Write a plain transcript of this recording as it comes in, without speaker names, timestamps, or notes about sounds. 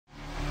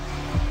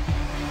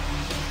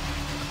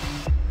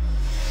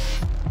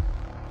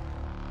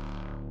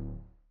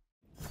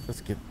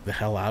get the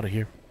hell out of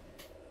here.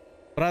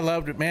 But I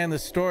loved it, man. The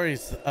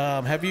stories.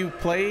 Have you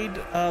played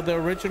the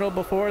original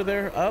before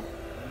they're up?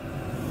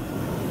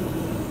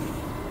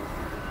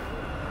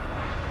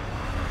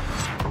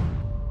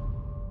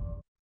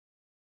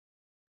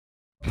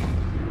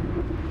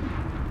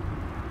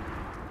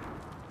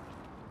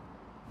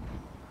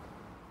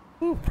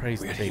 Ooh, praise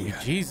the baby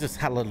Jesus,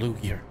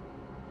 hallelujah.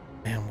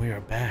 Man, we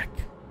are back.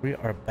 We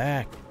are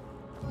back.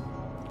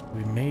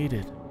 We made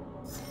it.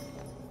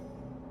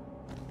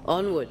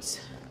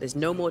 Onwards. There's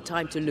no more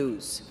time to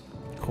lose.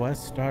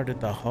 Quest started,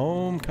 the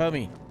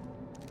homecoming.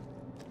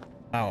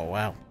 Oh,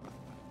 wow.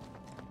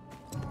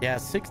 Yeah,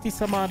 60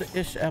 some odd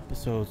ish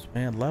episodes,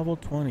 man. Level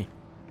 20.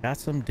 Got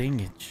some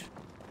dingage.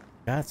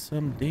 Got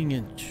some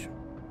dingage.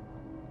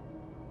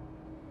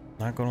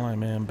 Not gonna lie,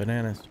 man.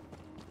 Bananas.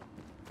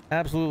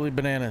 Absolutely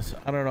bananas.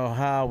 I don't know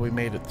how we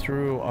made it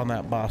through on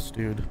that boss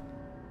dude.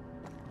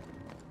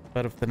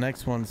 But if the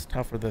next one's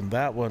tougher than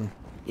that one.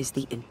 Is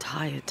the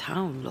entire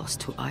town lost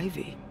to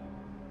Ivy?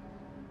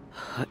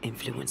 Her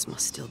influence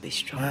must still be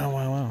strong.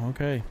 Wow.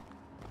 Okay.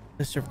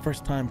 This is your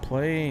first time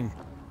playing.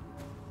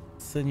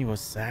 Sinuous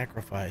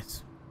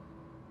sacrifice.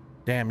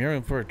 Damn, you're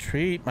in for a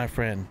treat, my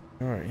friend.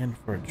 You're in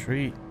for a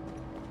treat.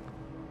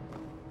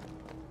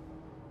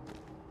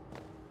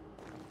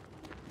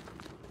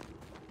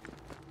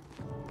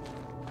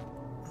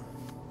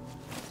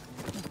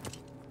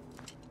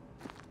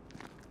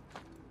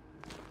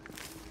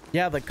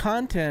 Yeah, the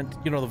content,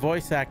 you know, the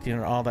voice acting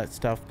and all that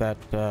stuff that,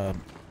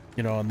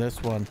 you know, on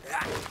this one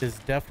is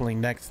definitely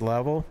next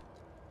level.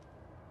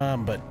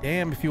 But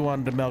damn, if you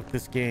wanted to milk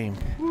this game,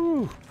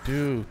 whew,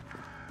 dude,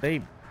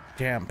 they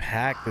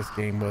jam-packed this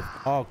game with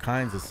all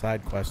kinds of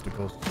side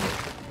questicles.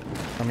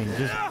 I mean,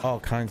 just all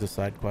kinds of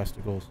side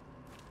questicles.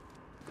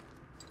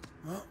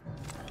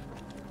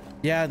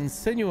 Yeah, and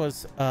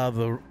Sinuous,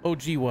 the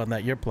OG one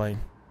that you're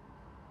playing.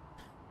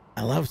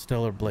 I love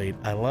Stellar Blade.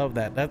 I love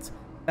that.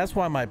 That's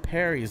why my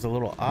parry is a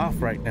little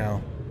off right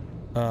now.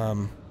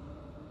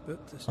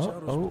 But as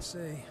Charles would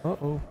say,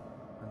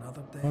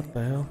 another day, what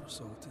the hell? another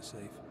soul to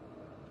save.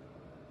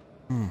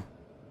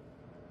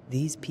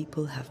 These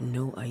people have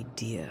no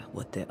idea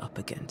what they're up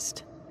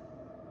against.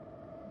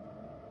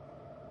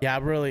 Yeah,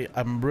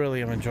 I'm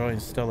really enjoying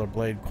Stellar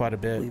Blade quite a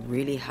bit. We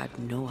really had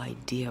no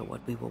idea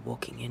what we were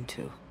walking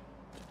into.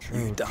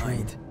 True, You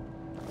died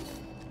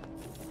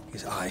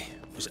because I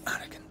was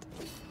arrogant.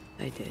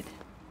 I did.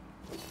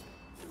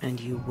 And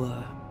you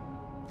were.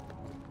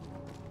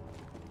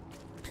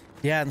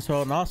 Yeah,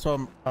 and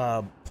also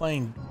I'm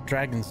playing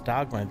Dragon's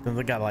Dogma. Then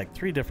they got like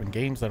 3 different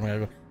games that I'm gonna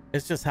go.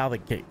 It's just how they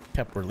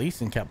kept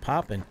releasing, kept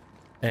popping,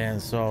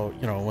 and so,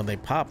 you know, when they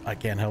pop, I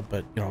can't help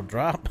but, you know,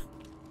 drop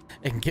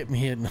and get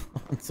me in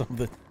on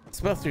something.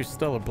 Especially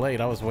Stellar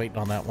Blade. I was waiting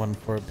on that one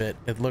for a bit.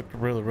 It looked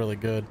really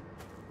good.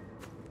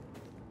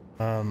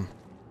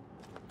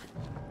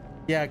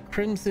 Yeah,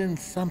 Crimson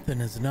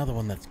something is another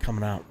one that's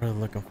coming out. Really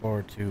looking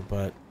forward to,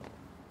 but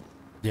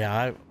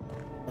yeah,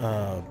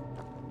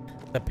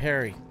 the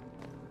parry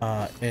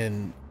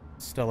in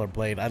Stellar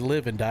Blade, I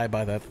live and die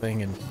by that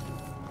thing, and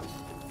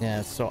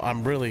yeah, so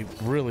I'm really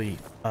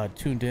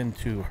tuned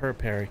into her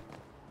parry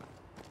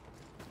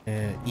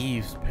and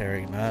Eve's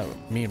parry. Not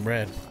me and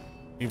Red.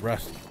 He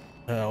rusty.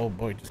 Oh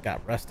boy, just got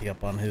rusty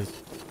up on his.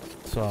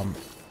 So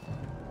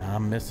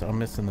I'm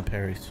missing the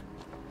parries.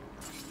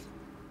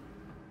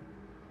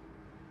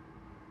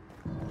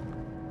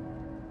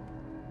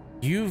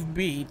 You've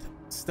beat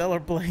Stellar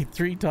Blade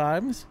 3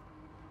 times?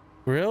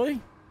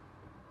 Really?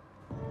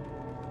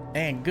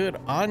 And good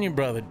on you,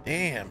 brother.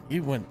 Damn,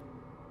 you went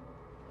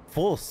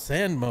full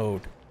send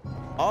mode.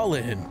 All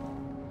in.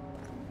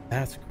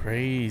 That's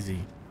crazy.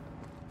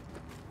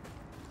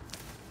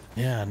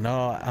 Yeah,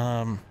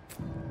 no,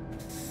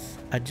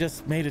 I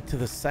just made it to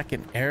the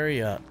second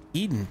area,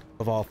 Eden,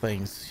 of all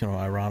things, you know,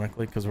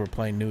 ironically, because we're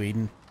playing New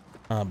Eden.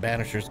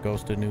 Banishers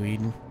goes to New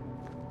Eden.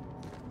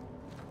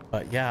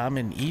 But yeah, I'm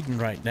in Eden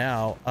right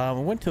now. I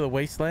went to the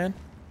Wasteland.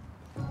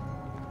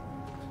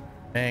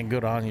 Man,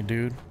 good on you,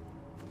 dude.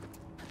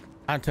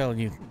 I'm telling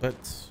you,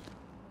 that's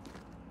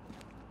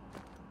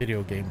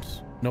video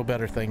games. No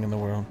better thing in the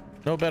world.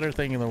 No better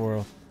thing in the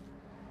world.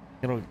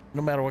 You know,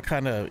 no matter what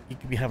kind of, you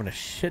could be having a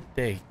shit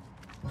day,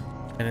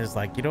 and it's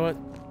like, you know what?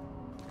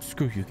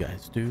 Screw you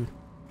guys, dude.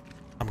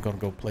 I'm gonna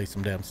go play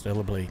some damn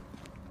Stellar Blade.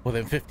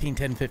 Within 15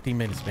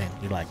 minutes, man,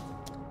 you're like,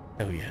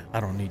 oh yeah, I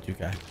don't need you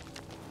guys.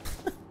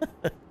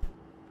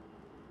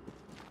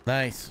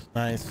 Nice.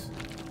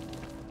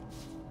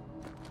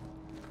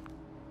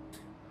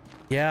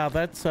 Yeah,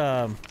 that's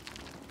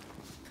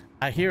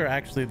I hear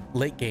actually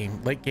late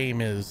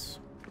game is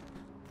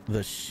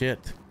the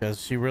shit,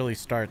 because she really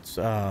starts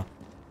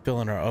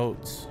filling her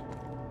oats.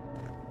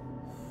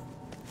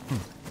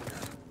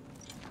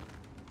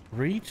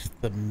 Reach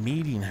the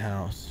meeting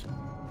house.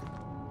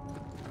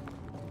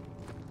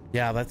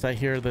 Yeah, that's, I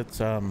hear that's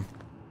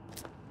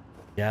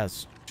yeah,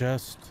 it's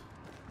just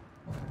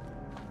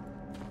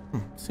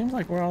seems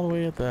like we're all the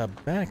way at the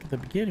back at the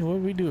beginning. What do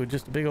we do?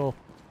 Just a big old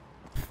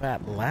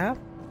fat lap?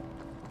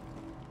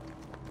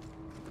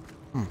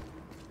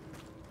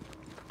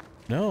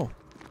 No.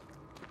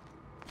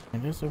 I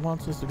guess it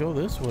wants us to go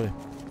this way.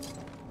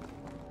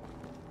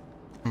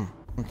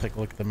 Let me take a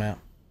look at the map.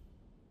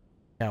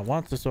 Yeah, it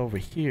wants us over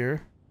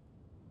here.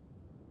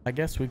 I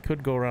guess we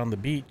could go around the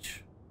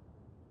beach.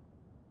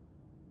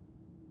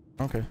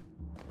 Okay.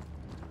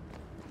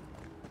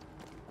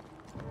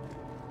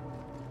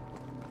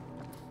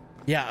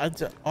 Yeah,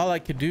 it's, all I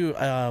could do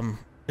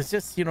is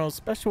just, you know,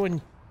 especially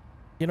when,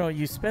 you know,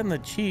 you spend the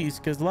cheese,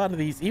 because a lot of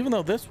these, even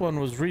though this one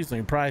was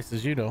reasonably priced,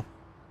 as you know,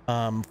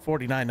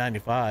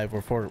 $49.95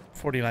 or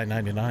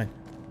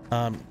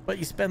 $49.99, but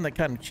you spend that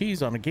kind of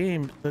cheese on a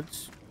game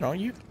that's, you know,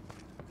 you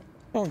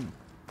don't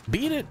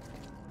beat it.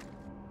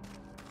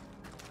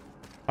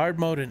 Hard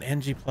mode and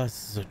NG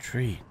plus is a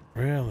treat.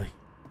 Really?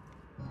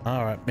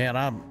 All right,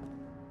 man.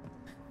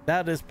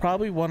 That is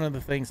probably one of the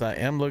things I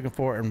am looking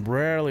for, and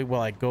rarely will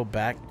I go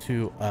back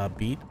to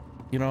beat,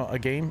 you know, a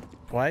game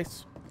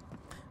twice.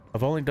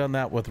 I've only done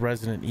that with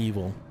Resident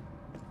Evil,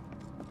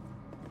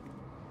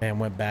 and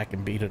went back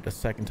and beat it a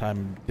second time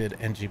and did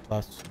NG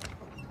plus.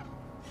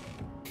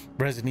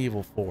 Resident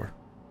Evil 4.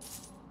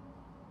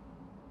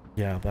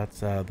 Yeah,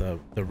 that's the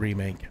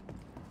remake.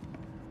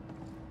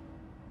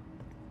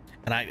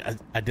 And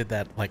I did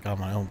that like on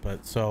my own.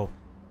 But so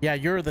yeah,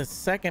 you're the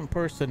second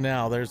person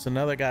now. There's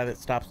another guy that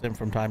stops in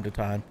from time to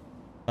time.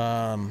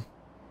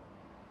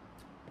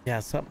 Yeah,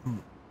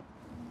 something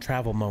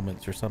travel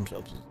moments or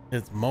something.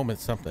 It's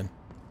moments something.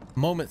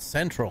 Moment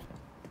Central.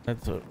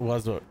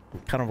 Was a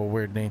kind of a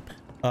weird name.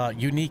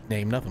 Unique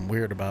name, nothing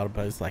weird about it,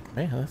 but it's like,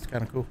 man, that's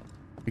kind of cool,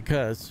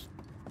 because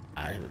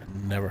I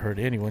never heard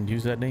anyone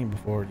use that name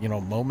before. You know,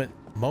 Moment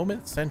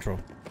Central.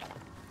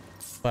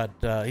 But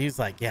he's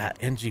like, yeah,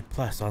 NG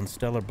plus on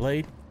Stellar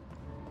Blade.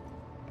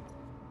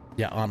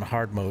 Yeah, on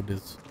hard mode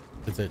is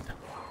it.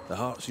 The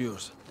heart's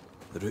yours.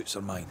 The roots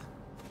are mine.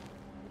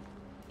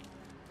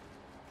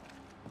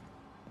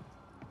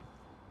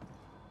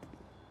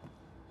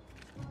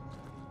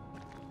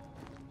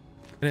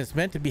 And it's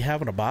meant to be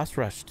having a boss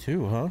rush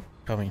too, huh?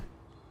 Coming.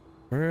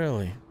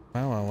 Really?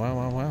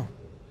 Wow.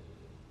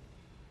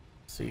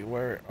 Let's see,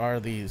 where are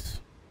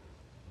these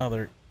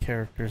other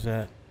characters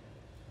at?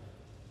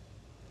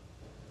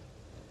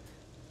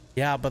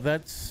 Yeah, but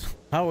that's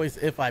always,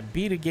 if I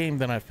beat a game,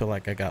 then I feel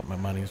like I got my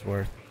money's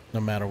worth, no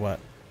matter what,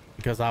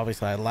 because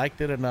obviously I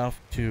liked it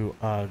enough to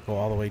go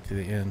all the way to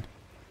the end.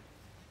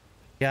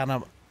 Yeah, and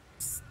I'm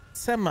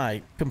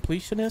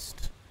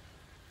semi-completionist,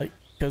 like,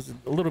 because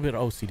a little bit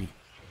of OCD,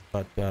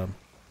 but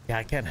yeah,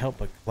 I can't help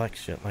but collect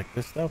shit like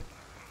this stuff.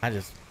 I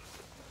just,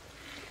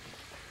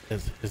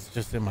 it's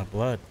just in my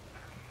blood.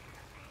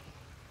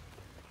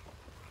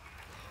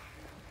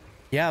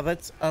 Yeah,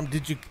 that's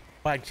did you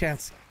by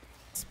chance,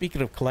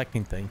 speaking of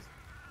collecting things,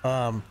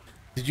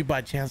 did you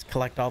by chance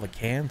collect all the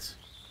cans,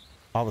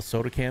 all the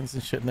soda cans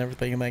and shit and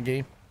everything in that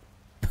game?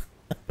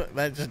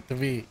 That just to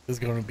me is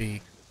going to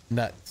be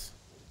nuts.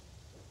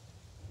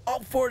 Oh,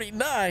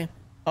 49.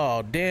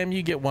 Oh, damn,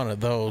 you get one of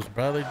those,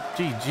 brother.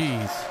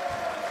 GG's.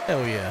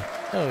 Hell yeah.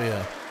 Hell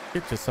yeah.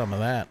 Get you some of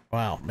that.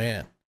 Wow,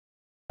 man.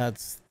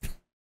 That's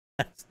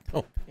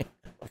dope.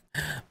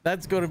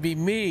 That's going to be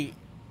me.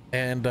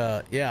 And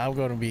yeah, I'm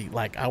going to be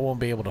like, I won't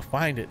be able to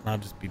find it, and I'll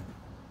just be,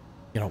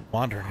 you know,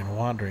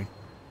 wandering.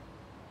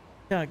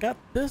 Yeah, I got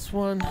this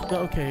one.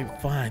 Okay,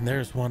 fine.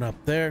 There's one up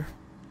there.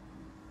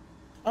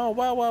 Oh,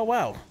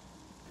 wow.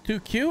 Too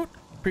cute.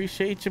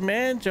 Appreciate you,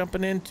 man.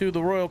 Jumping into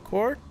the royal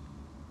court.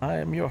 I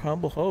am your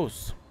humble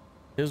host,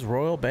 his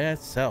royal bad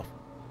self.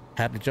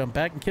 Had to jump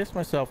back and kiss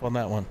myself on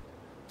that one.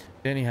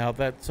 Anyhow,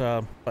 that's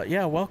but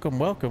yeah, welcome,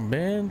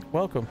 man.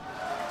 Welcome.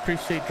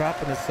 Appreciate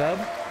dropping a sub.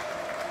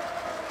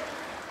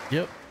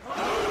 Yep.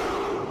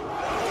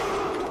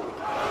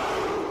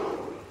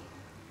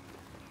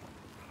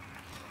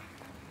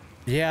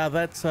 Yeah,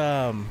 that's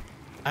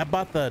I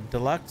bought the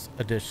deluxe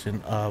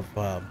edition of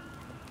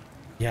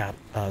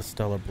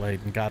Stellar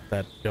Blade, and got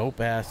that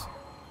dope ass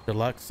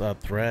deluxe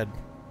thread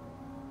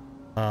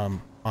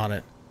on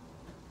it.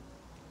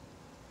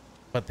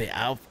 But the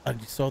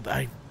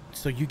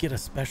so you get a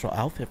special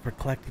outfit for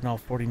collecting all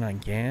 49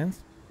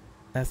 cans.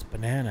 That's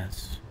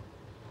bananas.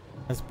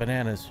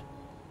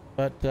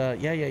 But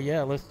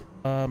yeah, let's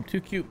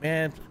too cute,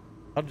 man.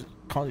 I'll just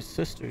call you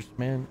sisters,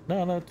 man.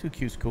 No, too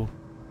cute's cool.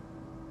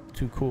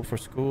 Too cool for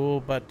school.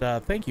 But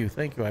thank you,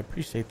 I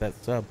appreciate that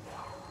sub.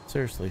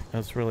 Seriously,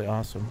 that's really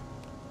awesome.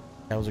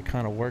 That was a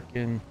kind of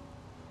working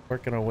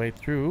our way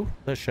through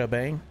the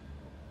shebang.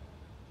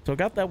 So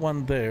got that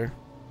one there.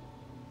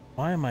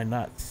 Why am I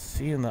not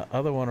seeing the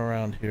other one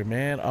around here,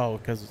 man? Oh,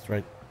 because it's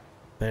right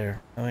there.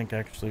 I think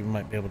actually we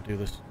might be able to do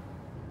this.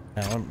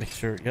 Now let me make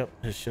sure. Yep,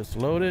 this shit's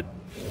loaded.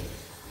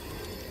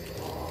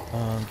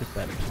 Get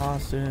that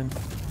toss in.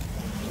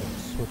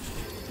 Switch.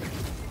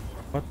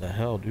 What the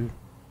hell, dude?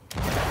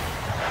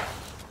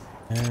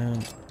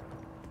 And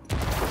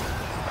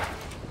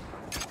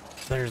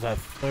there's a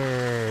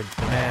third.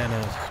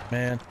 Bananas,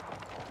 man.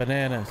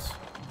 Bananas.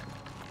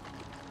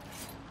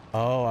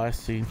 Oh, I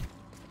see.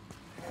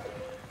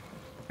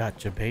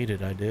 Got you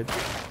baited, I did.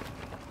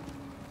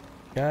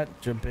 Got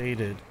you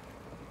baited.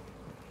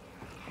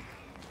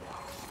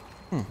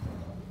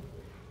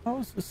 How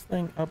is this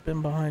thing up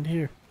in behind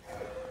here?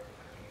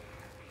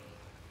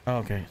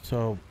 Okay,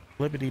 so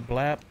blippity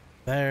blap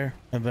there,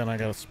 and then I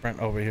gotta sprint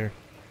over here.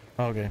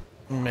 Okay,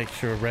 make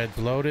sure red's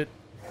loaded.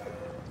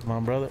 Come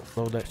on, brother,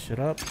 load that shit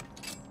up.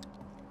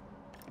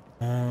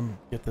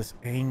 Get this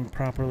aimed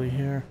properly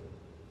here.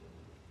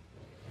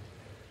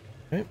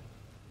 Okay,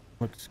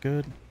 looks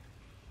good.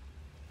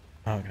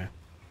 Okay,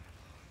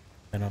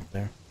 and up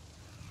there.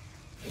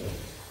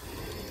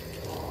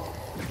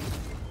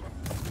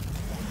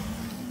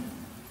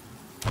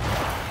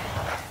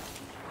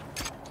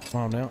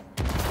 Come on now.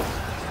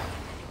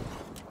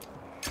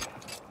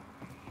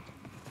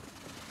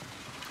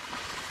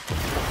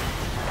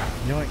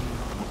 Yoink.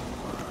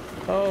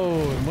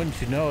 Oh, and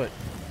wouldn't you know it?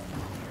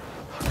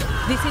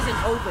 This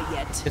isn't over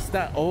yet. It's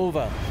not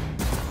over.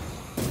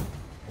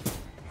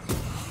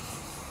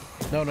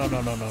 No, no,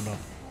 no, no, no, no.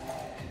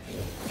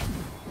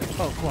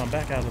 Oh, come on,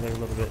 back out of there a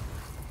little bit.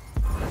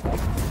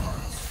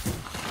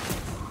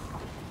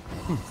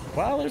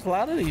 Wow, there's a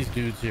lot of these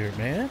dudes here,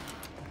 man.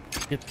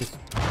 Get this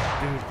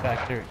dude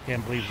back there.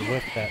 Can't believe the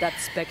whiff that. That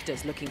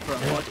Spectre's looking for a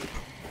body.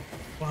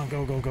 Come on,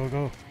 go, go, go,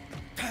 go.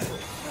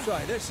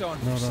 Try this on.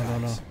 No, no, no,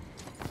 no.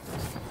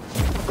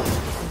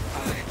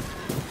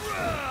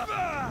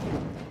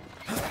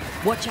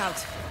 Watch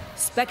out.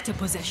 Spectre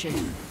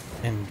possession.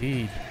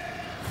 Indeed.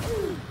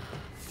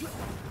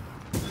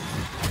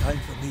 Time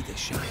for me to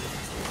shine.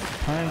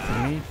 Time for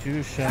me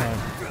to shine.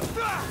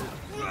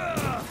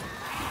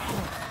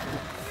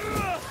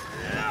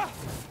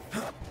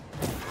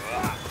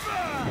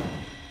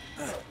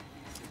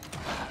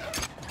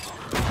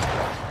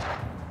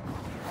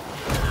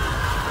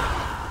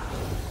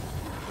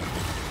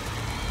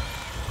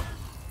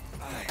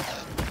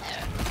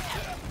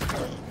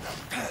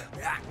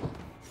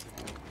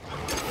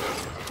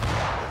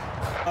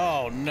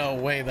 Oh, no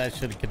way that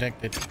should have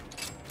connected.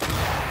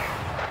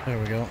 There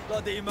we go.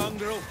 Bloody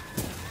mongrel.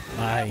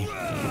 Aye.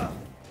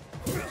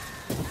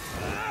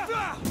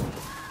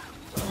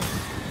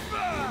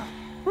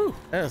 Whew,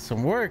 that's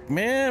some work,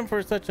 man,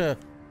 for such a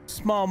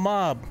small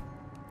mob.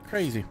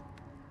 Crazy.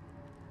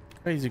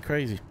 Crazy,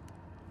 crazy.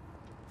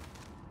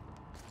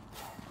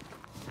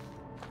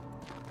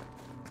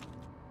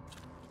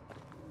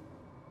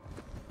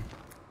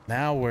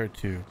 Now where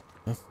to?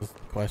 This is the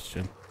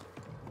question.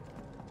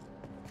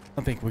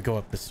 I think we go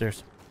up the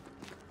stairs.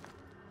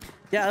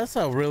 Yeah, that's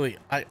a really,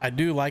 I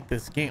do like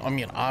this game. I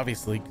mean,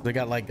 obviously, they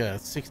got like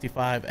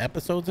 65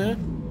 episodes in it.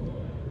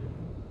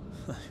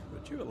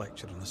 Would you a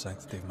lecture on the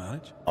sanctity of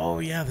marriage? Oh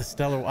yeah, the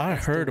Stellar. I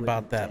heard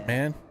about that,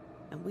 man.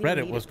 And we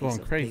Reddit need was a piece going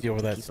of crazy paper over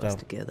to that keep us stuff.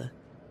 together.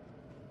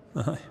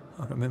 Aye,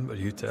 I remember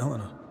you telling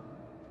her.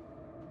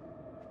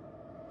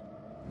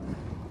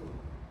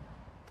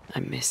 I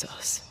miss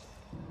us.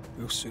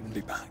 We'll soon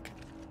be back.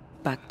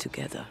 Back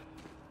together.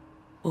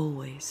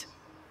 Always.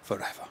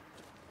 Forever.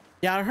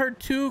 Yeah, I heard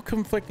two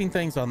conflicting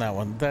things on that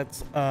one.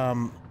 That's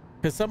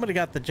because somebody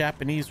got the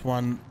Japanese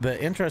one. The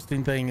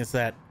interesting thing is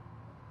that,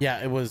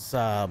 yeah, it was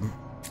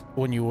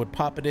when you would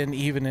pop it in,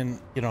 even in,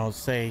 you know,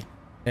 say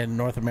in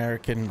North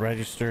American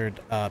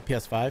registered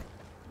PS5,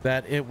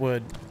 that it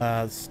would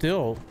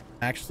still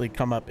actually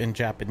come up in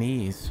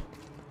Japanese.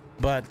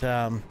 But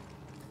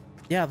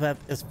yeah, that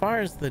as far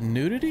as the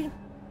nudity,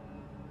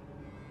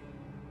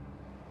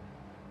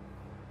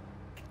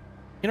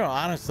 you know,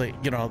 honestly,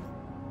 you know,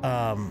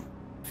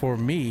 for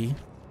me,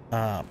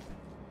 I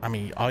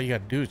mean, all you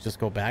gotta do is just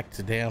go back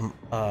to damn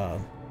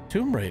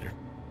Tomb Raider.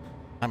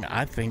 I mean,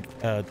 I think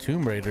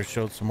Tomb Raider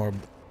showed some more, you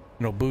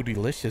know,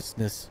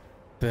 bootyliciousness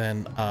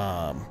than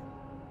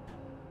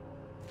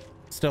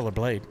Stellar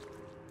Blade,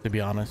 to be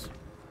honest.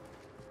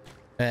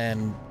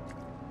 And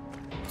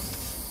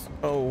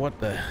oh, what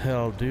the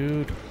hell,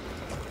 dude?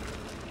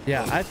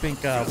 Yeah, I think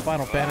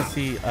Final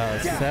Fantasy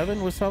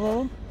 7 was some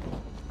of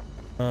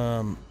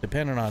them.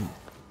 Depending on,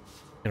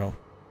 you know,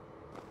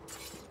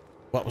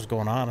 what was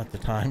going on at the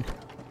time.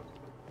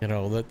 You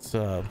know, let's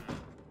oh,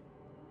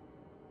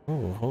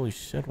 holy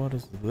shit, what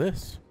is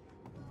this?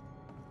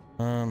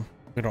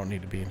 We don't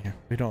need to be in here.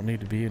 We don't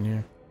need to be in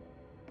here.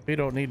 We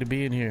don't need to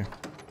be in here.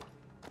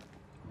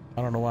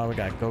 I don't know why we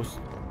got ghosts.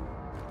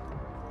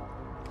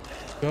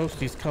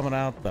 Ghosties coming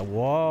out the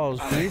walls,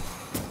 dude.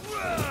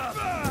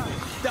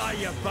 Die,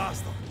 you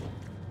bastard!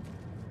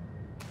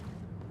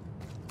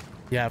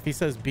 Yeah, if he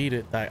says beat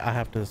it, I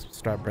have to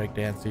start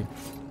breakdancing.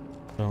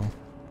 So.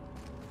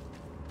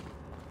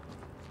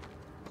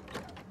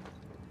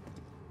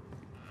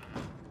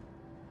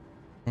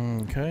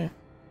 Okay.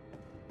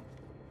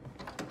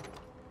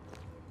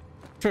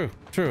 True.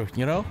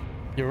 You know,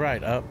 you're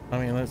right. I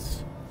mean,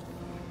 let's.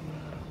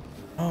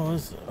 Oh,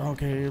 let's.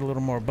 Okay, you're a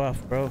little more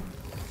buff, bro.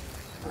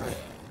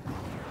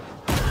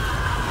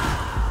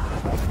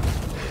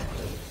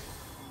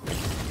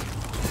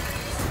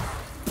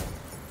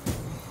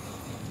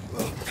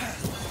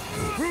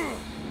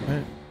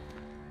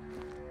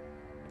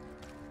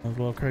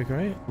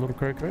 A little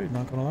cray-cray,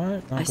 not gonna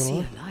lie. I see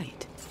a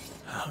light.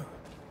 How?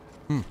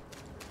 Could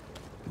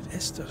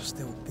Esther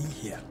still be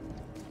here?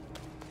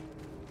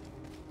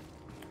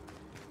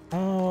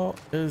 Oh,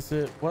 is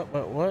it what?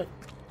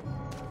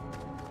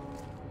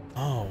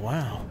 Oh,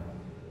 wow.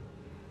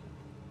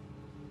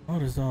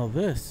 What is all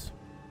this?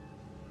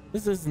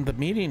 This isn't the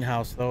meeting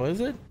house though, is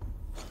it?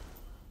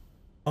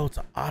 Oh, it's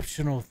an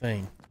optional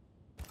thing.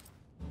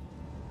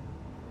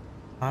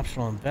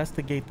 Optional,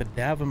 investigate the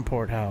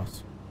Davenport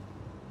house.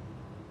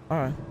 All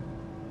right.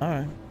 All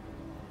right.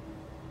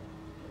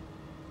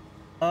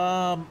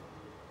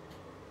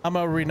 I'm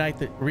gonna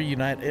reunite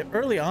it.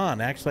 Early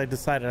on, actually, I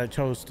decided I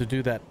chose to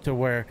do that to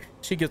where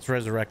she gets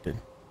resurrected.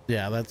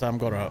 Yeah, I'm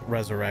gonna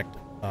resurrect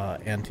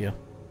Antea.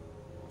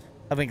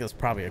 I think it's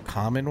probably a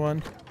common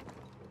one,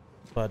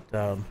 but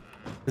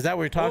is that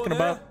what you're talking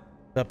about?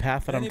 The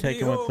path that I'm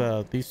taking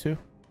with these two,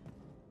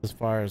 as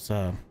far as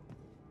oh.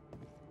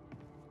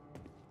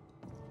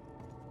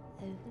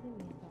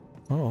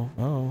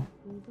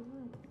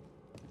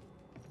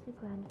 The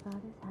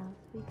grandfather's house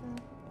we go.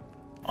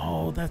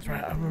 Oh, that's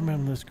right. I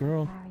remember this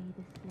girl. Carry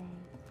the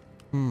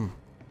sleigh.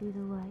 through the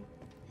white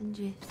and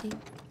drifting.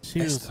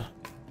 She was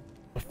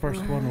the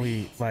first one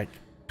we like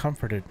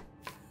comforted.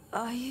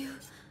 Are you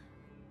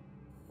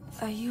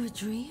a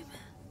dream?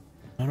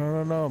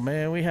 No,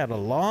 man. We had a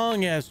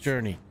long ass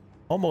journey,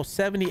 almost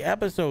 70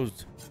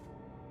 episodes.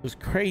 It was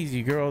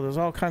crazy, girl. There's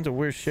all kinds of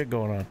weird shit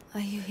going on. Are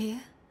you here?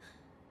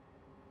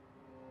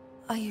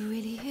 Are you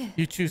really here?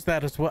 You choose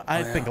that as well.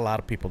 I think a lot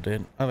of people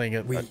did. I think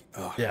it.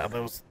 Yeah,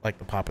 that was like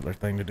the popular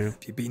thing to do.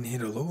 Have you been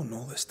here alone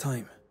all this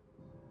time?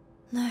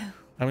 No.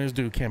 I mean, this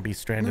dude can't be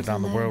stranded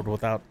on the world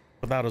without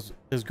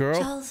his girl.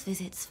 Charles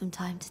visits from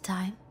time to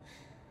time.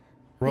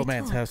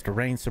 Romance has to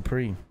reign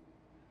supreme.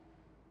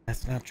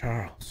 That's not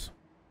Charles.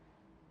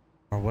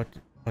 Or what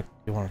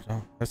you want to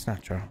tell? That's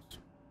not Charles.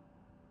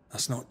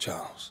 That's not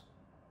Charles.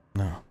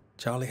 No.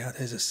 Charlie had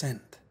his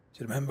ascent.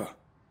 Do you remember?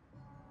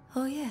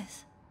 Oh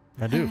yes.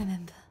 I do. I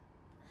remember.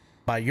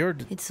 By your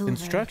It's all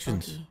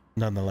instructions, very foggy.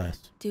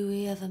 nonetheless. Do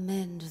we ever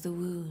mend the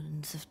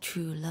wounds of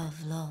true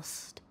love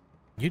lost?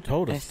 You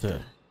told us Esther,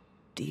 to.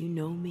 do you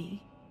know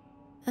me?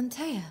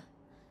 Antea.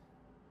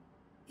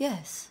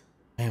 Yes,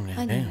 Damn,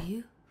 I know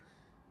you.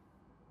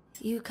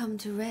 You come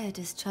to Red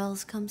as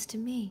Charles comes to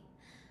me.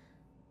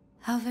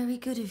 How very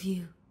good of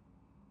you.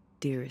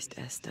 Dearest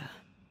Esther,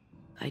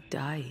 I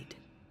died.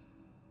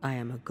 I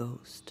am a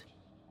ghost.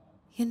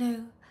 You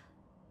know,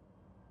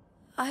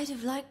 I'd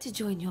have liked to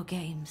join your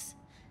games.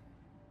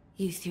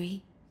 You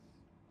three.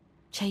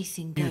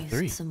 Chasing You ghosts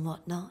three? and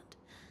whatnot.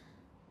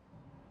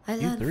 I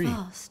You learned three?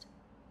 fast.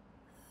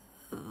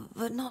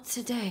 But not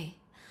today.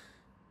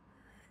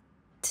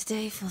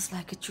 Today feels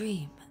like a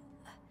dream.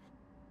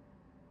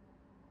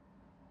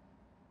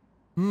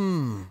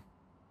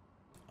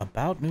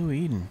 About New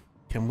Eden.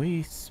 Can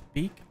we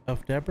speak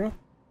of Deborah?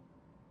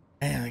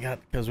 Man,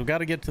 because we got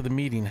to get to the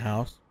meeting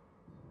house.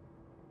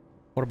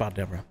 What about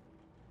Deborah?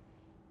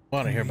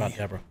 Want to hear about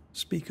Deborah?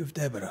 Speak of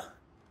Deborah.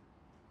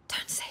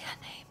 Don't say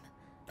her name.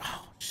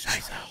 Oh,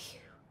 scheiße.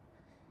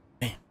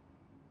 Man,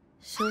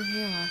 She'll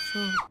hear our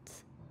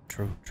thoughts.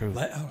 true.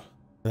 Let her.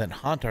 Then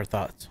haunt our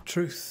thoughts.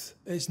 Truth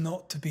is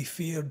not to be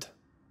feared.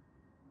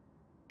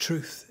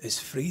 Truth is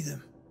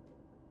freedom.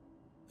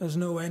 There's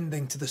no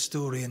ending to the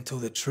story until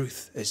the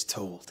truth is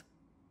told.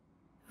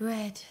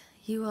 Red,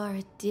 you are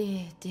a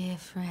dear, dear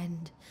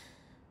friend.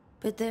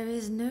 But there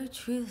is no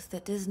truth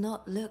that does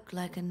not look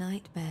like a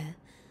nightmare.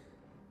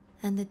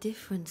 And the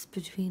difference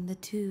between the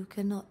two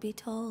cannot be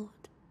told.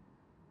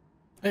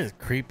 It's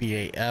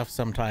creepy AF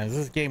sometimes.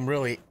 This game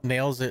really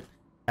nails it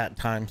at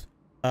times.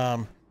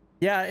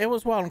 Yeah, it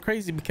was wild and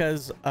crazy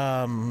because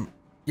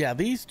yeah,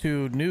 these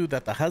two knew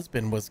that the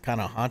husband was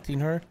kind of haunting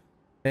her.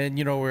 And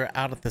you know, we're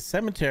out at the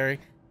cemetery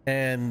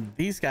and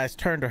these guys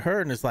turned to her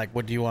and it's like,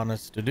 what do you want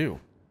us to do?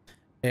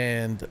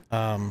 And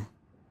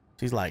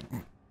she's like,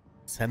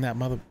 send that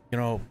mother, you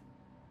know,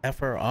 F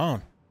her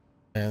on.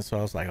 And so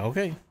I was like,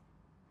 okay.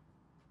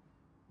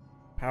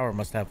 Power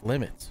must have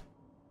limits.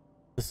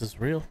 This is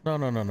real?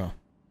 No.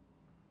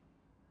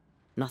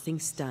 Nothing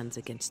stands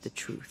against the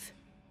truth,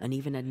 and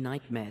even a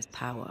nightmare's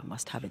power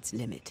must have its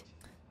limit.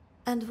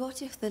 And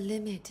what if the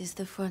limit is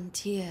the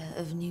frontier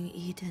of New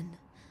Eden?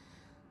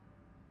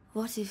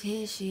 What if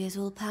here she is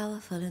all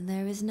powerful and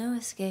there is no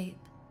escape?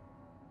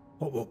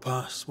 What will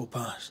pass will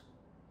pass.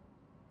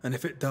 And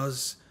if it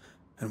does,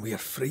 and we are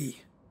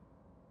free,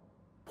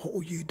 what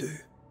will you do?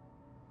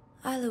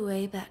 I'll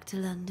away back to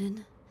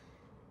London.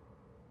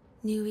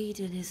 New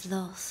Eden is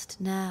lost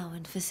now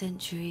and for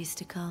centuries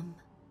to come.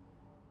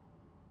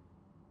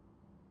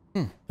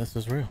 This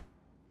is real.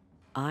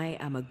 I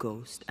am a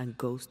ghost, and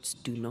ghosts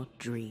do not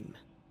dream.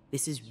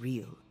 This is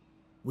real.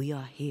 We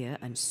are here,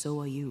 and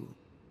so are you.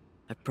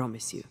 I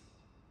promise you.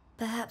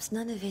 Perhaps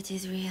none of it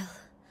is real.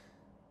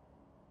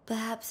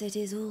 Perhaps it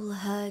is all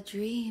her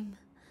dream.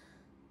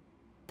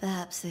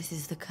 Perhaps this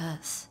is the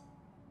curse.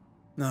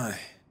 Aye.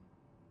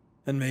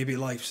 And maybe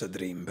life's a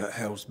dream, but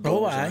hell's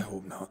balls, I aye.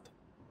 hope not.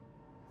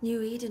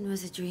 New Eden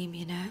was a dream,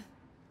 you know.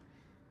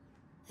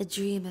 A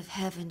dream of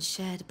heaven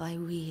shared by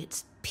we,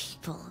 its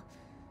people.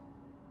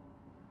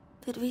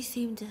 But we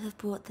seem to have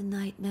brought the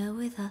nightmare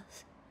with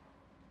us.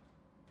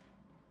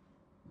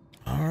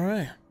 All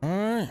right. All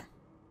right.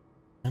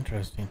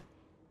 Interesting.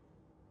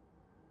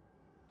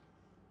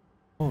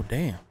 Oh,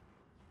 damn.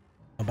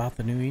 About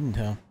the New Eden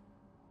Town.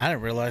 I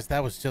didn't realize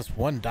that was just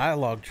one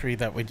dialogue tree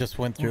that we just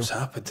went through. What's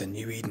happened in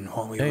New Eden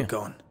while we were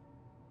gone?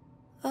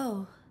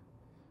 Oh,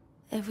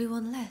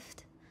 everyone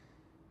left.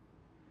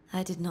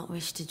 I did not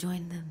wish to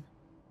join them.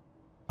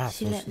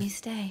 She let me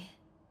stay.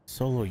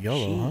 Solo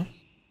YOLO, huh?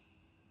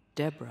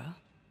 Deborah?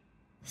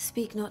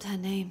 Speak not her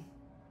name.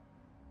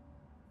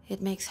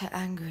 It makes her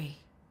angry.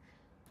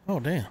 Oh,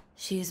 damn.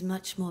 She is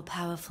much more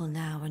powerful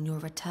now, and your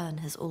return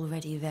has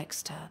already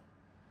vexed her.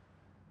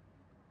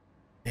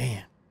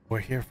 Damn. We're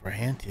here for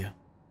Antea.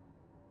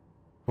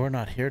 We're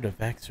not here to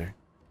vex her.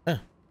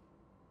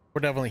 We're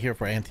definitely here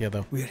for Antea,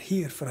 though. We're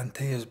here for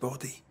Antea's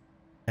body.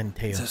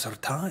 Antea. This is her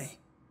tie.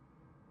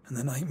 And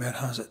the nightmare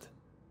has it.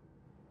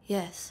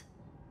 Yes.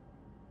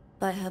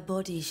 By her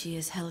body, she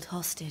is held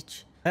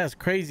hostage. That's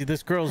crazy.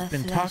 This girl's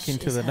been talking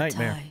to the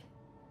nightmare. Tie.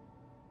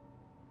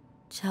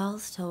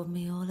 Charles told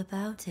me all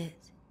about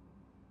it.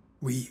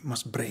 We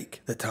must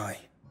break the tie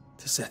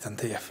to set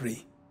Antea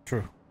free.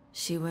 True.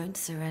 She won't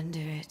surrender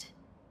it.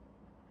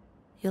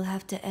 You'll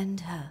have to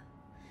end her.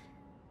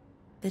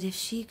 But if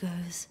she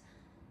goes,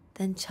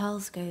 then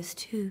Charles goes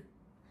too.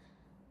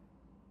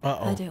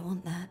 Uh-oh. I don't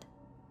want that.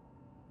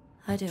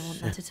 I don't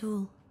want that at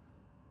all.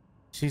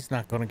 She's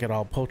not gonna get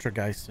all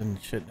poltergeist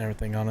and shit and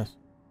everything on us.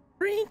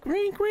 Rink,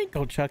 rink, rink.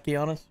 Go Chucky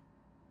on us.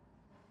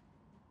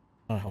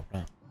 I hope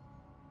not.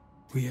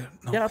 We're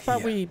not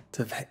here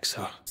to vex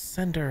her.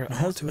 Send her not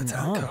husband to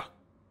attack on. her.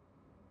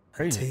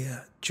 Crazy.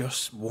 Antea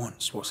just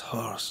wants what's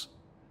hers.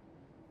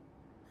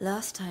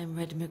 Last time,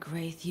 Red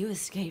McGrath, you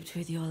escaped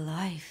with your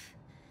life.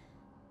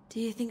 Do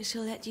you think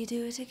she'll let you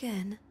do it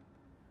again?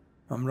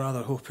 I'm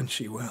rather hoping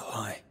she will,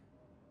 aye.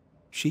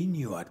 She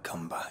knew I'd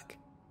come back.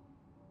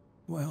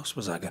 What else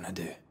was I gonna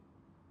do?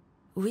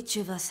 Which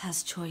of us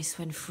has choice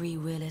when free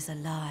will is a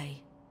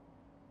lie?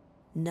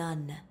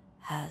 None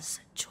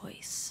has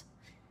choice.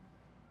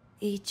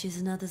 Each is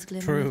another's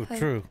glimmer of hope.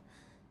 True.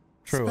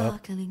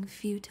 Sparkling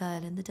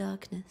futile in the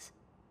darkness.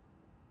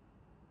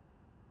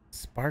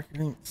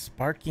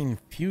 Sparking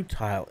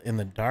futile in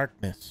the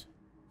darkness.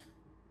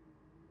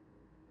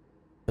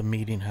 The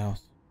meeting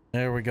house.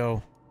 There we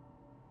go.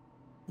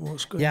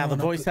 What's going on? The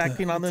voice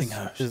acting on this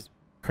is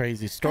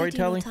crazy.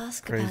 Storytelling, I do not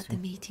ask crazy. about the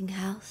meeting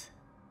house,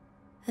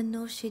 and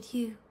nor should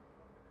you.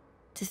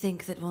 To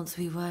think that once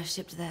we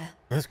worshipped there,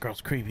 This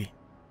girl's creepy.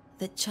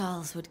 that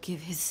Charles would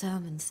give his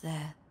sermons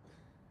there.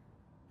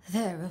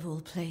 There of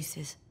all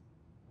places.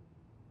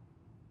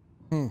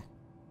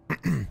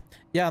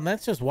 Yeah, and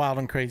that's just wild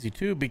and crazy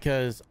too,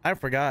 because I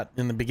forgot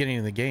in the beginning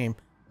of the game,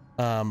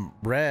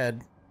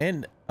 Red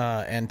and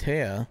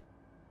Antea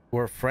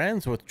were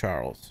friends with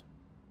Charles.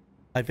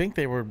 I think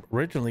they were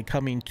originally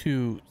coming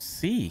to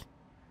see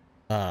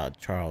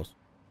Charles,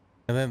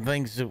 and then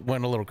things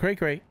went a little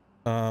cray-cray,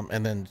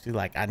 and then she's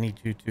like, I need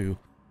you to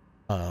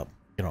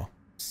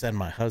send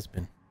my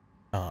husband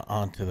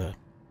onto the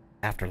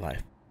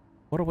afterlife.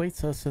 What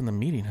awaits us in the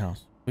meeting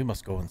house? We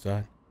must go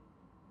inside.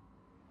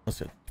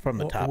 Listen, from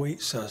the top. What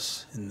awaits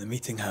us in the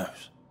meeting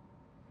house?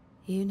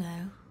 You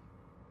know.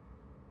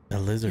 The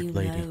lizard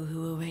lady. You know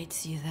who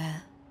awaits you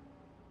there.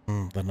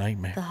 The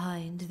nightmare.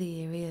 Behind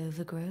the eerie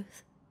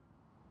overgrowth.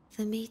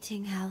 The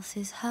meeting house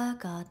is her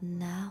garden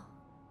now.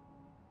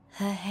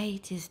 Her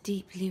hate is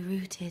deeply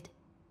rooted.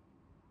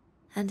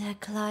 And her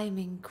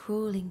climbing,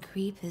 crawling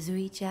creepers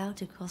reach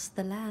out across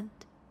the land.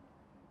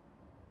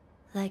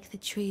 Like the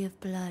tree of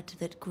blood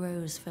that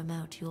grows from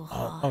out your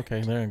heart. Oh,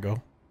 okay, there you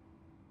go.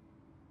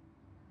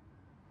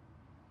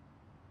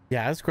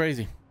 Yeah, that's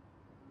crazy.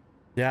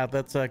 Yeah,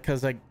 that's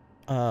because I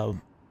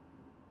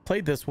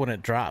played this when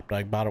it dropped.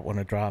 I bought it when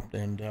it dropped,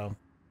 and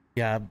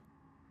yeah,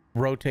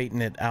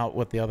 rotating it out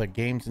with the other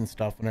games and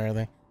stuff and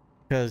everything.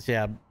 Because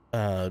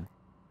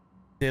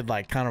did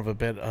like kind of a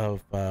bit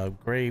of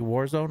Gray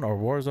Warzone or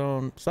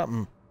Warzone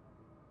something.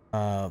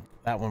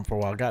 That one for a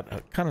while.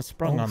 Got kind of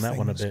sprung on that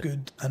one a bit.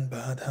 Good and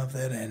bad have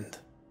their end.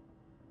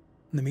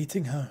 The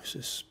meeting house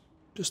is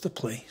just a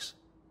place.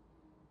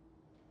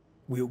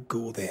 We'll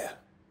go there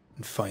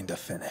and find a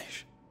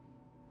finish.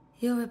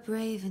 You're a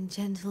brave and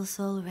gentle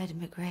soul, Red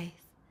McGrath.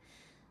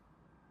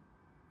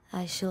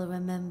 I shall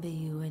remember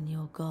you when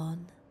you're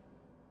gone.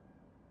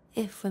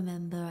 If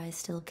remember I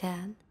still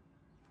can.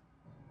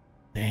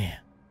 Damn,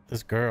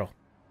 this girl.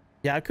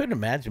 Yeah, I couldn't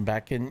imagine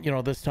back in,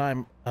 this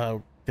time,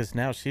 because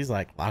now she's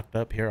like locked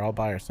up here all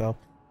by herself.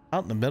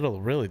 Out in the middle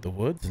of really the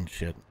woods and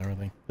shit and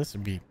everything. This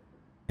would be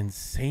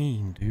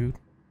insane, dude.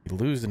 Be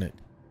losing it.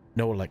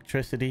 No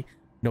electricity,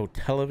 no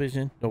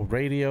television, no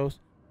radios,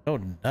 no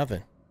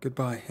nothing.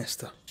 Goodbye,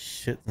 Hester.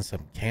 Shit and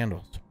some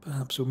candles.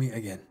 Perhaps we'll meet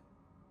again.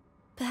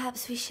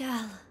 Perhaps we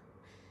shall.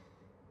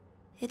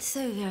 It's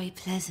so very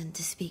pleasant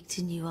to speak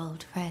to new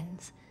old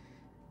friends.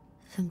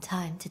 From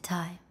time to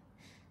time.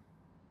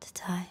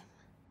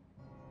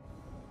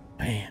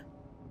 Man.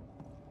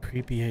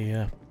 Creepy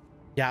AF.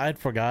 Yeah, I'd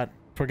forgot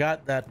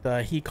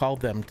that he called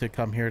them to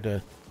come here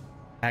to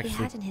actually...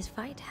 He had in his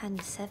right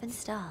hand 7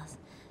 stars,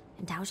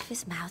 and out of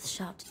his mouth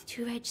shot a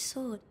 2-edged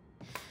sword.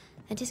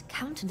 and his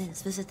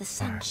countenance was as the All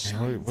sun right, shines.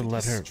 man, we'll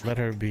at his let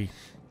her strength. be.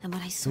 And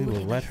when I saw We will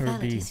him, let I her fell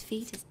at be. his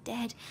feet as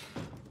dead.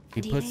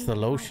 He and puts lay the by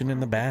lotion in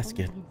the Only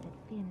basket. and said,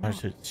 "Fear Or not,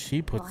 should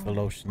she puts for the I am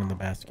lotion in the first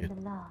basket? and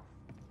the last."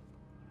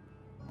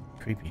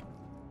 Creepy.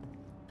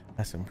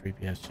 That's some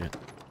creepy ass shit.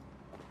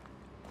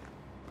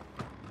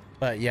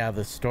 But yeah,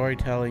 the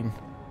storytelling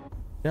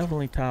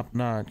definitely top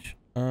notch.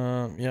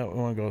 Yeah, we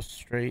want to go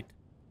straight,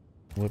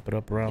 whip it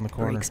up around the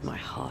corner. Breaks my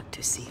heart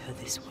to see her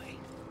this way.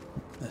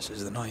 This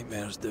is the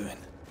nightmare's doing.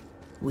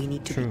 We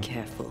need to True. be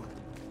careful.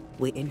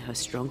 We're in her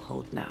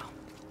stronghold now.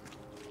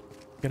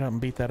 Get up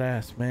and beat that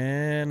ass,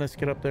 man. Let's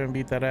get up there and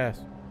beat that ass.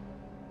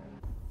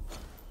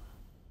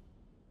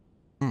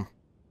 I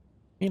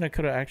mean, I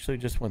could have actually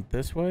just went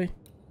this way.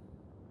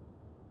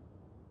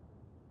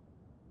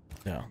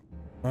 Yeah.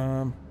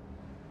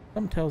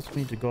 Something tells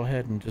me to go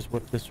ahead and just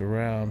whip this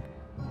around.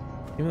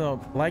 Even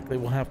though likely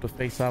we'll have to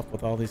face off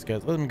with all these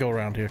guys. Let me go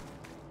around here.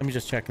 Let me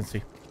just check and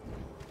see.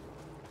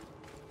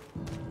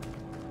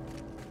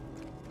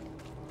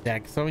 Yeah,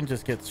 cause someone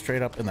just gets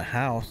straight up in the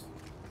house.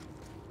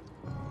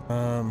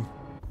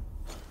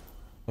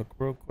 Look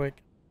real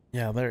quick.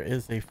 Yeah, there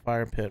is a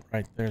fire pit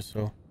right there,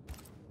 so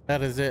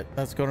that is it.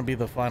 That's going to be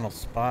the final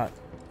spot,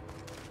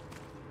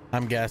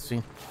 I'm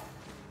guessing.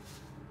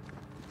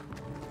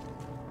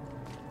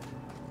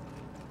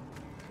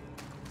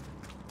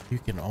 You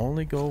can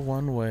only go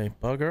one way.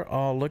 Bugger.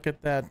 Oh, look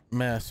at that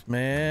mess,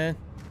 man.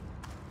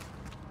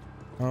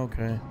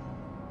 Okay.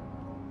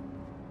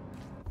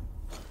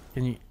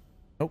 Can you...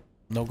 Nope.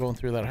 No going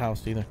through that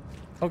house either.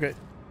 Okay.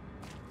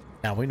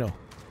 Now we know.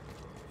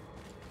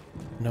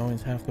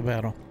 Knowing's half the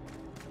battle.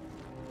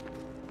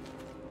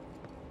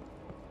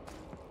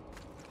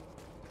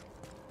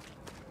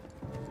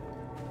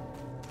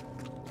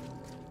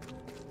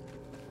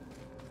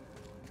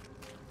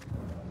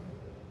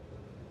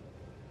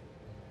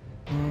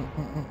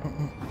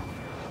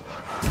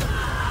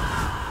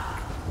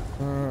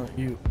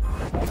 You.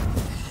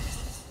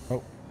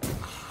 Oh.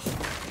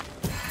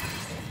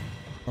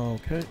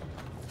 Okay.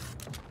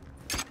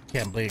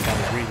 Can't believe I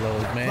gotta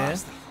reload, man.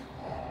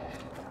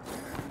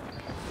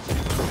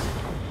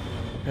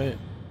 Okay.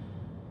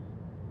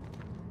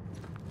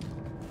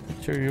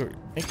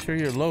 Make sure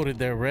you're loaded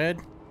there, Red.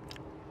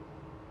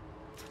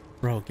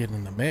 Bro, get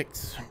in the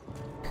mix.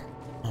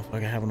 Oh, if I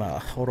can have a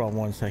hold on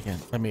one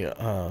second. Let me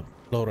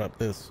load up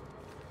this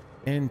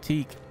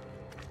antique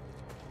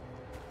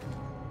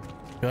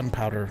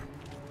gunpowder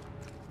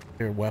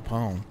here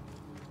weapon.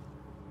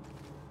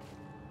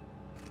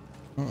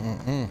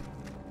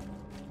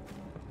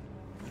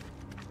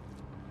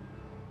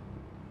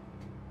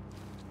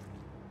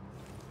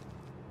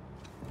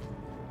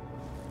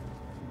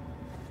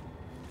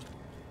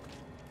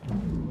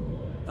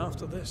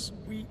 After this,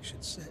 we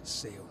should set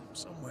sail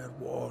somewhere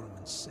warm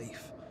and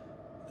safe.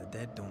 The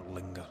dead don't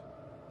linger.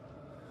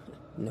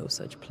 No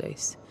such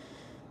place.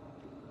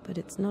 But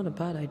it's not a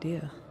bad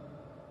idea.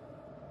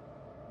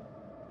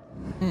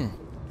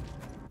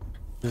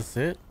 This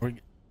it?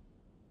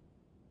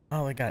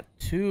 Oh, they got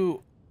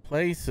two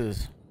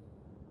places.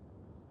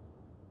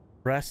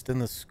 Rest in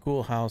the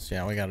schoolhouse.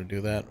 Yeah, we gotta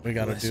do that. We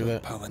gotta do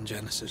that.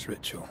 Palingenesis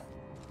ritual.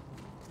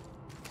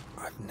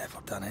 I've never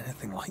done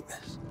anything like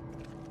this.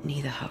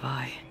 Neither have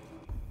I.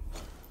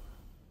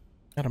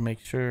 Gotta make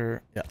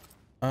sure. Yeah.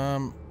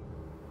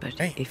 But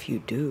Hey. if you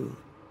do,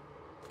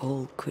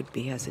 all could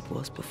be as it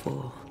was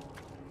before.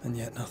 And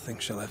yet nothing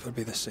shall ever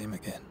be the same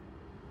again.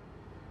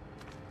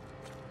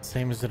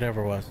 Same as it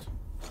ever was.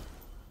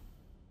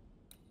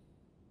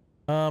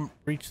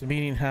 Reach the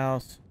meeting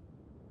house.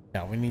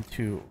 Yeah, we need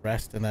to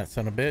rest in that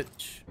son of a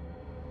bitch.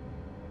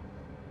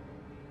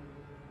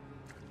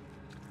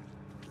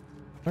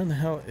 Where in the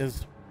hell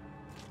is...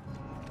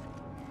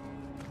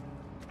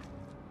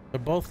 They're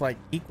both like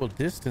equal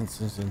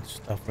distances and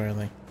stuff,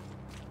 really.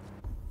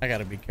 I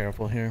gotta be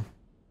careful here.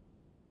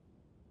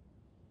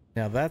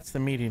 Now that's the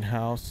meeting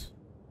house.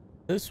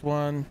 This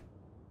one...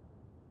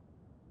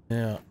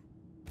 Yeah.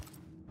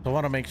 So I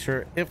want to make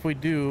sure if we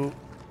do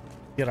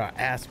get our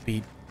ass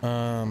beat,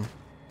 yeah,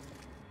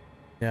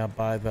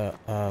 by the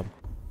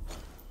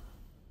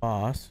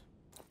boss.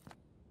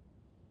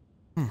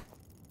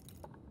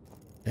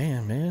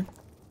 Damn, man.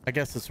 I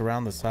guess it's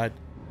around the side.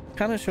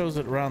 Kind of shows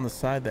it around the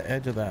side, the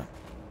edge of that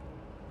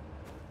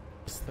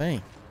this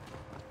thing.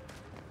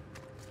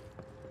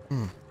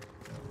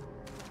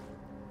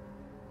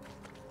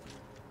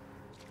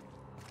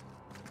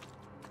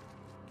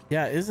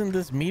 Yeah, isn't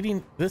this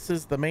meeting? This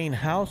is the main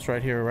house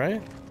right here,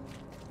 right?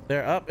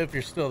 They're up if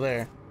you're still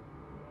there.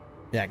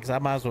 Yeah, because I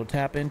might as well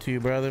tap into you,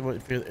 brother,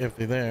 if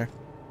you're there.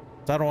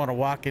 So I don't want to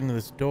walk into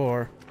this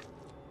door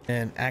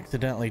and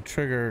accidentally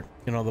trigger,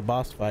 you know, the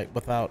boss fight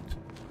without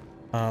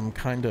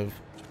kind of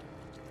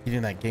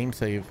getting that game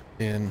save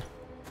in.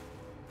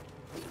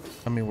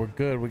 I mean, we're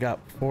good. We got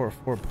four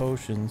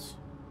potions.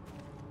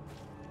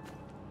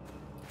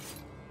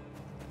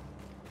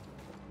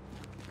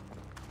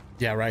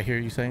 Yeah, right here,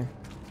 you saying?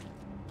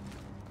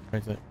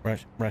 Right there,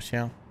 rush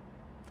down.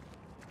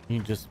 You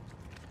just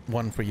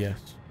one for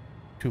yes,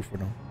 two for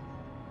no.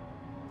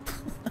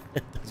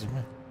 It doesn't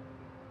matter.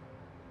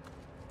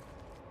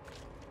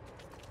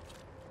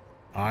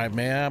 All right,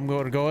 man. I'm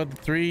going to go in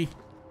 3,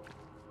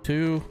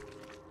 2,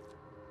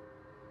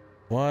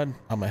 1.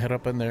 I'm gonna head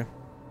up in there.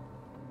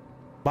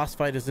 Boss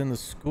fight is in the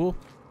school.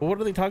 But what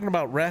are they talking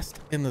about? Rest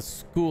in the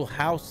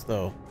schoolhouse,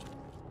 though.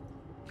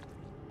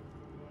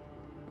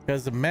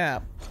 Because the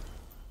map,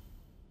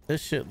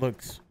 this shit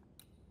looks.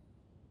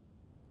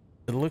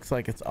 It looks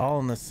like it's all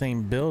in the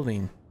same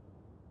building.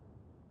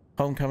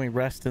 Homecoming,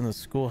 rest in the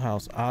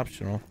schoolhouse,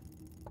 optional.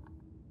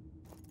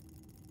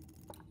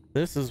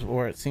 This is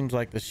where it seems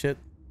like the shit.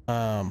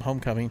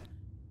 Homecoming.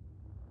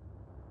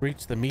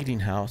 Reach the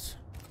meeting house.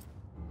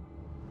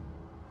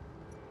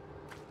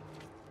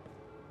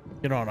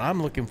 You know, and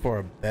I'm looking for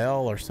a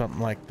bell or something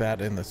like that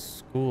in the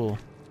school.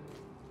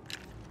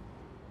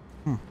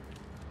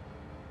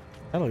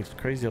 That looks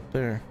crazy up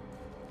there.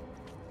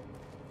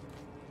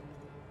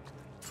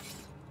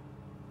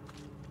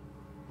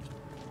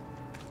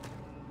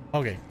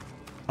 Okay.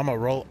 I'm gonna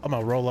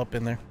roll up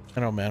in there. It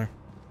don't matter.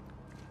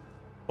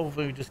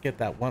 Hopefully we just get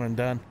that one and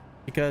done.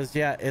 Because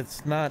yeah,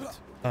 it's not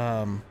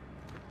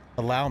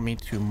allow me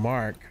to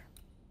mark.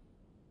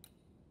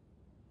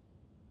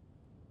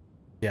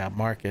 Yeah,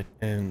 mark it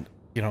and,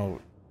 you know,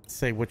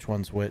 say which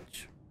one's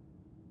which.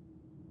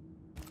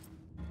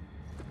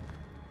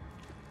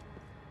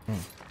 I'm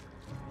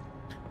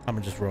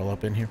gonna just roll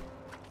up in here.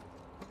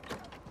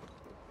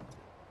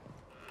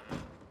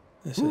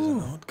 This is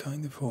an odd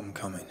kind of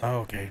homecoming.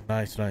 Okay,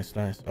 nice.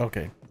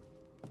 Okay,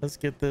 let's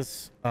get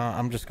this.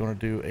 I'm just gonna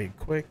do a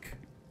quick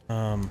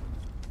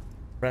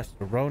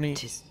restaurant.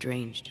 It is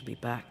strange to be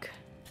back.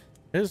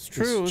 It's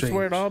true. It's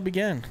where it all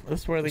began.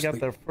 This is where they got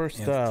their first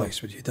the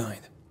place where you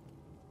died.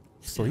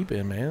 Sleep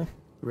in, man.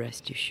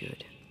 Rest you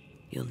should.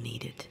 You'll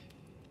need it.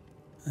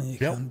 And you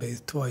can't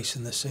bathe twice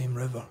in the same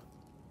river.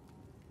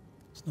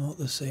 It's not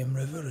the same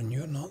river and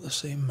you're not the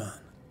same man.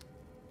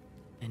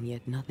 And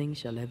yet nothing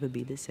shall ever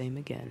be the same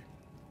again.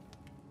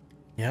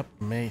 Yep,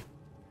 me.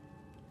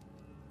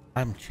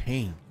 I'm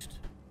changed.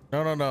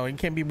 No. You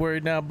can't be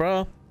worried now,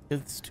 bro.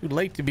 It's too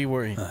late to be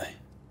worried. Aye.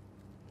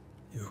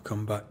 You'll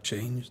come back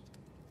changed.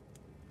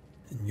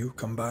 And you'll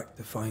come back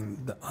to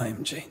find that I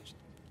am changed.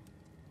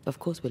 Of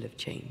course we'll have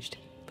changed,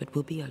 but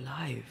we'll be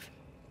alive.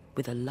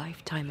 With a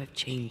lifetime of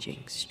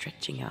changing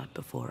stretching out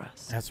before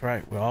us. That's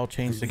right. We'll all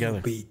change together.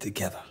 We'll be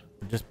together.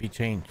 We'll just be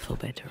changed. For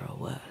better or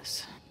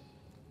worse.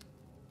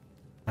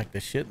 Like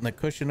the shit in the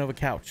cushion of a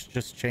couch.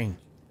 Just change.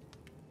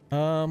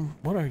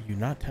 What are you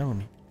not telling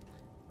me?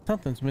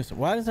 Something's missing.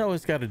 Why does I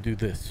always got to do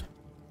this?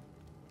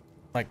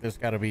 Like there's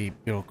got to be,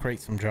 you know,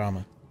 create some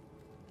drama.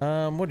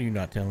 What are you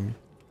not telling me?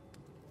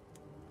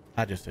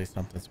 I just say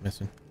something's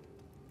missing.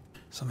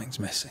 Something's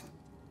missing.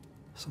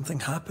 Something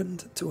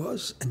happened to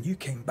us and you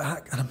came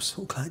back and I'm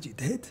so glad you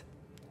did.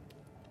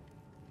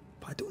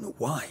 But I don't know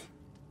why.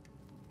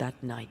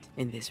 That night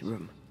in this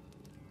room,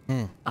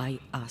 I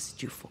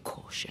asked you for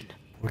caution.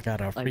 We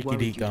got our freaky I worried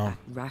deek you'd on. act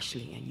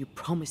rashly and you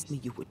promised me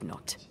you would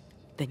not.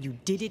 Then you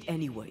did it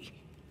anyway.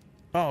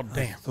 Oh,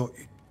 damn. I thought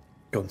you'd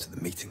gone to the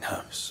meeting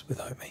house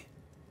without me.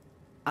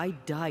 I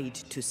died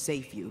to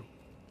save you.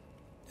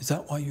 Is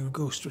that why your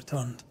ghost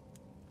returned?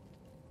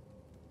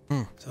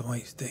 Is that why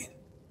you stayed?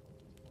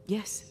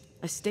 Yes,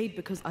 I stayed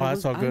because I that's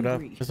was all good,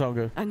 angry. It's all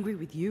good. Angry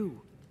with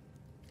you.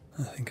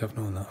 I think I've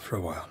known that for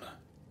a while now.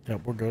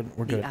 Yep, we're good.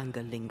 We're The good.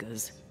 anger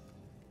lingers.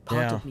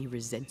 Part Yeah. of me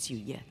resents you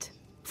yet.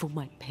 For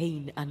my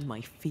pain and my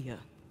fear.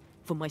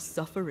 For my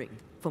suffering.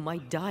 For my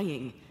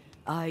dying.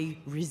 I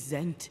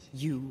resent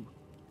you.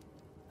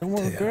 Don't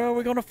worry, Dear. girl.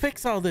 We're gonna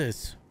fix all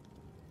this.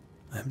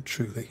 I'm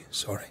truly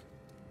sorry.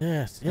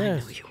 Yes. I know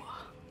you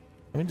are.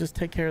 Let me just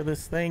take care of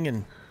this thing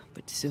and...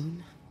 But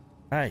soon,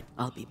 Right.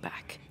 I'll be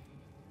back.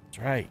 That's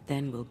right.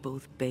 Then we'll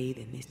both bathe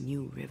in this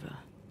new river.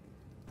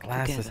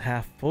 Glass is Together.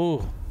 half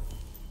full.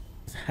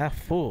 It's half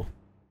full.